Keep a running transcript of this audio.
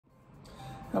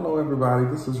Hello everybody,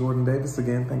 this is Jordan Davis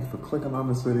again. Thank you for clicking on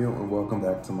this video and welcome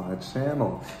back to my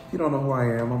channel. If you don't know who I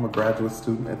am, I'm a graduate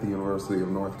student at the University of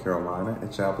North Carolina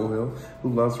at Chapel Hill who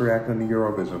loves reacting to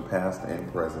Eurovision past and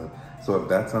present. So if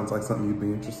that sounds like something you'd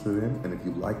be interested in, and if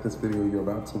you like this video you're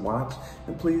about to watch,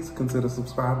 then please consider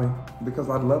subscribing because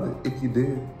I'd love it if you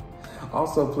did.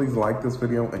 Also, please like this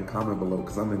video and comment below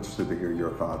because I'm interested to hear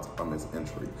your thoughts on this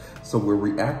entry. So we're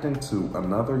reacting to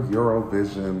another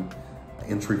Eurovision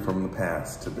entry from the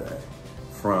past today,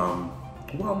 from,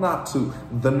 well, not too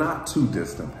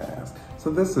distant past. So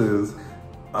this is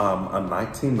a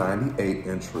 1998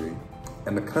 entry,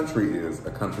 and the country is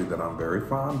a country that I'm very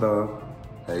fond of.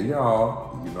 Hey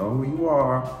y'all, you know who you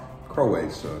are,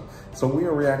 Croatia. So we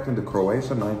are reacting to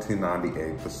Croatia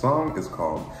 1998. The song is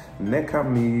called Neka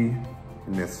Mi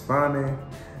Ne Svane,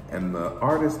 and the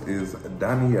artist is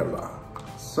Danijela.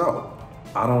 So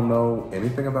I don't know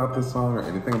anything about this song or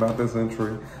anything about this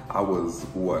entry. I was,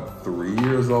 what, 3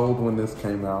 years old when this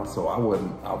came out, so I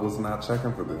was not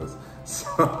checking for this.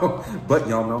 So, but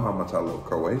y'all know how much I love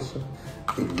Croatia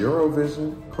in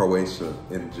Eurovision, Croatia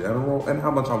in general, and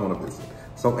how much I want to visit.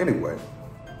 So anyway,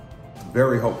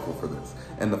 very hopeful for this.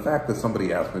 And the fact that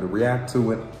somebody asked me to react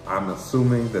to it, I'm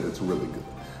assuming that it's really good.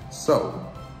 So,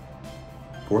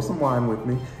 pour some wine with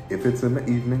me. If it's in the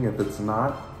evening, if it's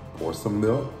not, pour some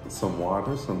milk, some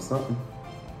water, some something.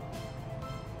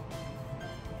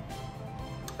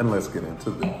 And let's get into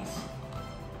this.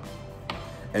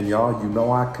 And y'all, you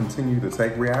know I continue to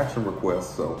take reaction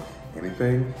requests, so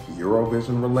anything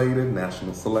Eurovision related,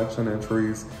 national selection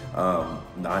entries,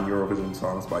 non-Eurovision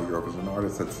songs by Eurovision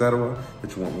artists, etc.,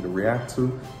 that you want me to react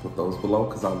to, put those below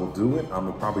because I will do it. I'm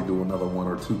gonna probably do another 1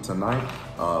 or 2 tonight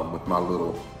with my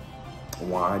little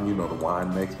wine. You know, the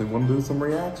wine makes me want to do some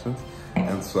reactions.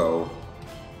 And so,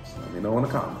 just let me know in the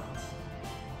comments.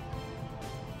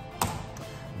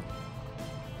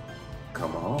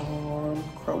 Come on,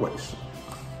 Croatia.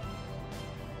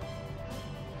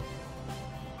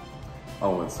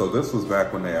 Oh, and so this was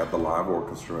back when they had the live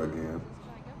orchestra again.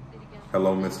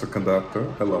 Hello, Mr. Conductor.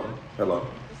 Hello, hello.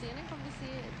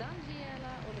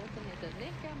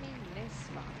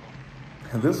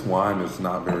 And this wine is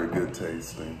not very good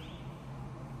tasting,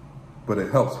 but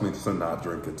it helps me to not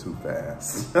drink it too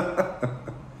fast.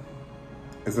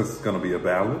 Is this gonna be a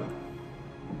ballad?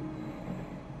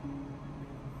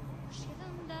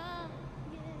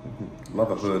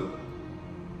 Love a hood.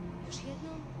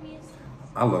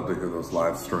 I love to hear those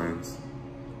live streams.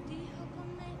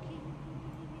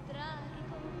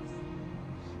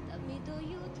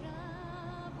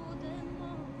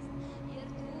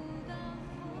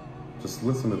 Just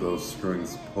listen to those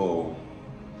strings pull.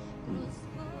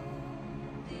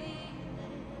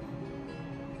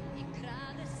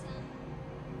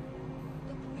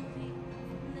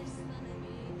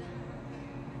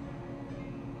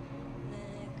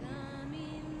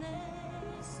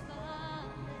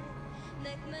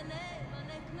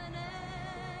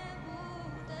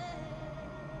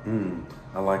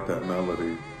 I like that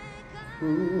melody.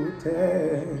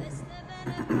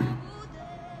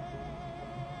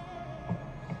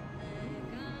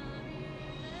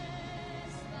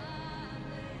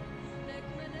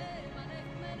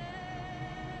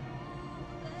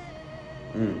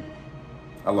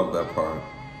 I love that part.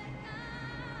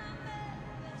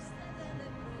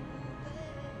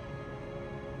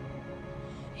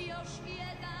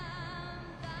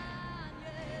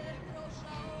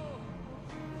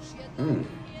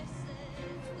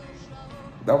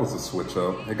 That was a switch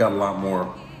up. It got a lot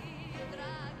more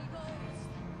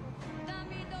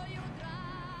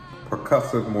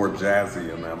percussive, more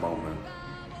jazzy in that moment.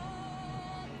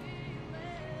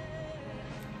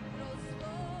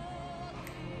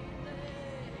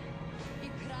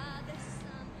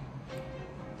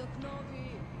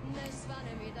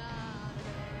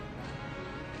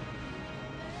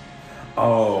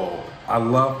 Oh, I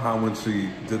love how when she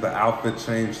did the outfit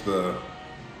change, the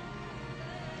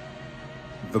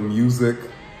music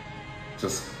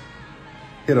just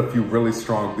hit a few really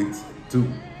strong beats. Do,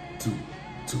 do,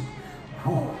 do.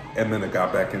 And then it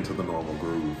got back into the normal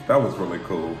groove. That was really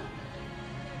cool.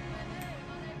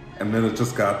 And then it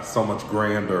just got so much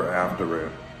grander after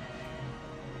it.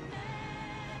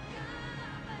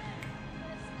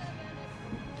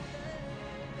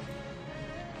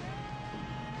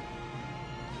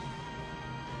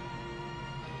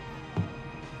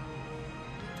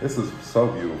 This is so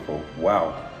beautiful.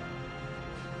 Wow.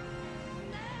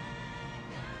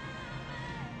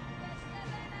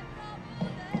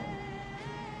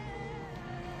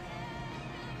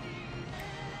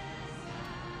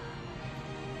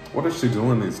 What is she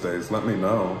doing these days? Let me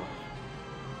know.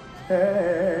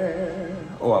 Hey.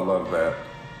 Oh, I love that.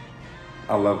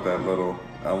 I love that little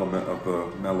element of the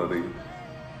melody.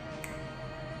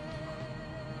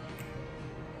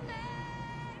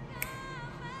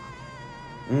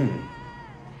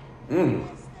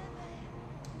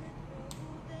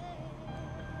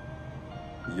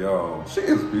 Yo, she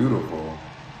is beautiful.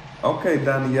 Okay,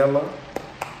 Danijela.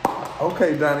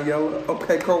 Okay, Danijela.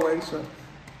 Okay, Croatia.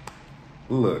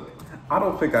 Look, I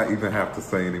don't think I even have to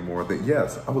say anymore that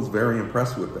yes, I was very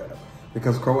impressed with that.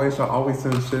 Because Croatia always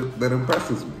sends shit that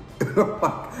impresses me.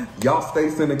 Y'all stay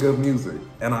sending good music,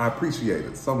 and I appreciate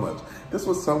it so much. This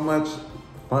was so much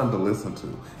fun to listen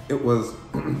to. It was,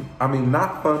 I mean,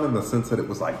 not fun in the sense that it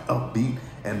was like upbeat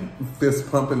and fist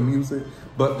pumping music,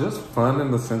 but just fun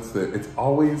in the sense that it's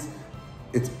always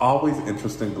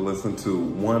interesting to listen to,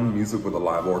 one, music with a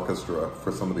live orchestra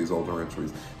for some of these older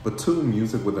entries, but two,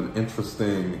 music with an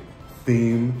interesting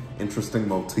theme, interesting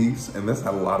motifs, and this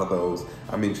had a lot of those.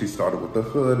 I mean, she started with the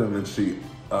hood, and then she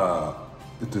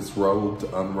disrobed,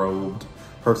 unrobed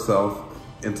herself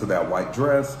into that white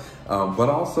dress, but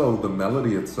also the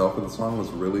melody itself of the song was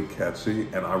really catchy,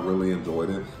 and I really enjoyed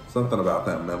it. Something about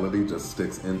that melody just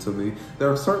sticks into me.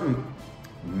 There are certain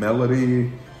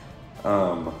melody,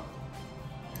 I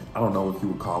don't know if you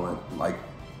would call it like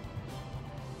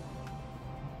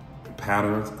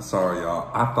patterns. Sorry,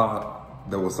 y'all. I thought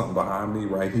there was something behind me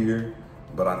right here,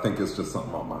 but I think it's just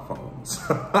something on my phone.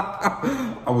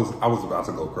 I was about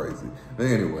to go crazy. But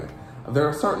anyway, there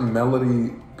are certain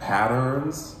melody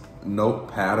patterns,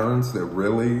 note patterns that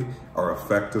really are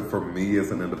effective for me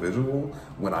as an individual.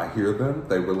 When I hear them,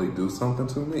 they really do something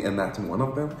to me, and that's one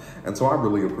of them. And so I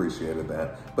really appreciated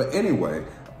that. But anyway,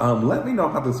 let me know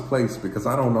how this plays, because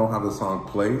I don't know how the song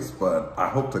plays, but I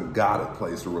hope to God it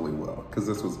plays really well, because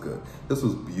this was good. This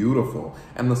was beautiful.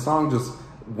 And the song just,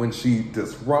 when she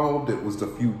disrobed, it was the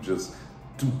few just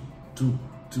do, do,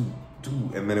 do,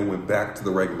 do, and then it went back to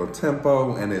the regular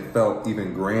tempo, and it felt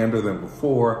even grander than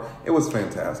before. It was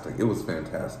fantastic. It was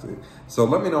fantastic. So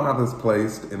let me know how this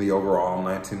placed in the overall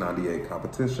 1998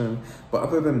 competition. But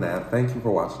other than that, thank you for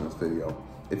watching this video.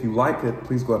 If you like it,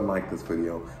 please go ahead and like this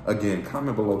video. Again,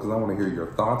 comment below, because I want to hear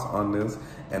your thoughts on this.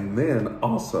 And then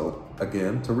also,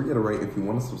 again, to reiterate, if you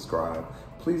want to subscribe,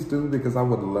 please do, because I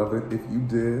would love it if you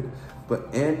did.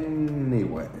 But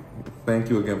anyway, thank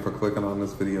you again for clicking on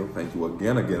this video. Thank you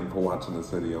again for watching this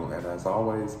video. And as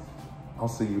always, I'll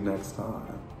see you next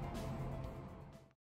time.